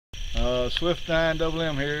Swift 9 Double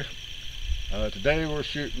M here. Today we're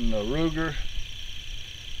shooting a Ruger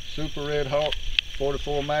Super Red Hawk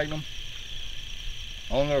 44 Magnum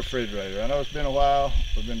on the refrigerator. I know it's been a while.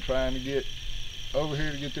 We've been trying to get over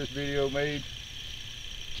here to get this video made.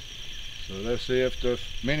 So let's see if the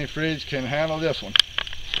mini fridge can handle this one.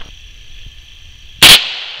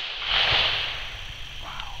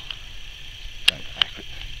 Wow. Kind of accurate.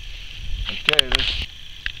 Okay,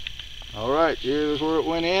 alright, here's where it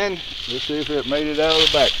went in. Let's see if it made it out of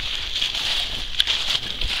the back.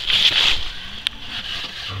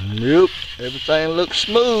 Nope, everything looks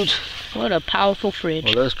smooth. What a powerful fridge.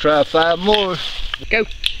 Well, let's try 5 more. Go.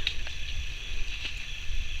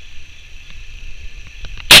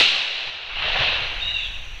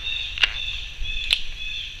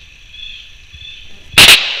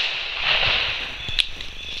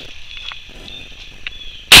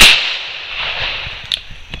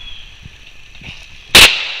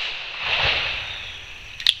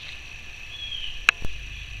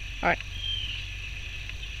 All right.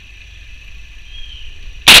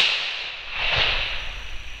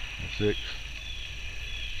 That's 6.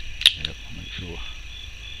 Yep, make sure.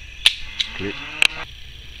 Click.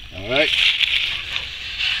 Alright.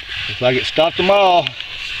 Looks like it stopped them all.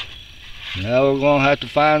 Now we're going to have to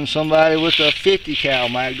find somebody with a 50 cal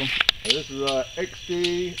Magnum. This is a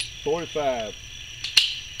XD45.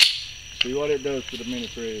 See what it does to the mini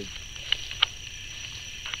fridge.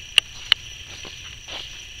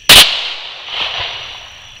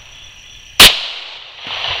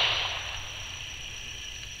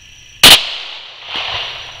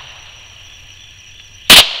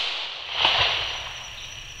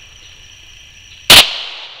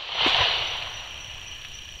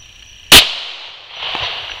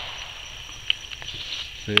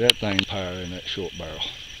 See that thing power in that short barrel.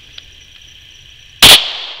 He's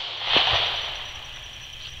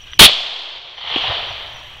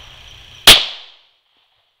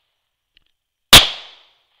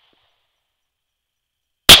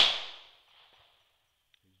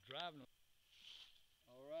driving.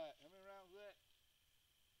 Alright, how many rounds is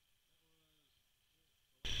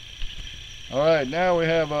that? Alright, now we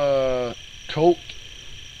have a Colt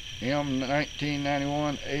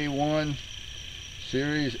M1991 A1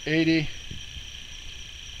 Series 80.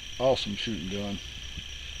 Awesome shooting gun.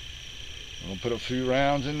 I'm gonna put a few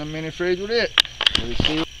rounds in the mini fridge with it. Let's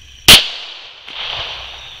see.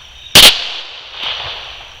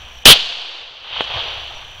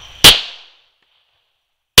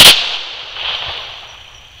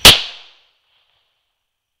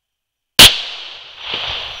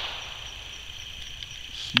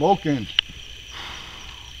 Smoking.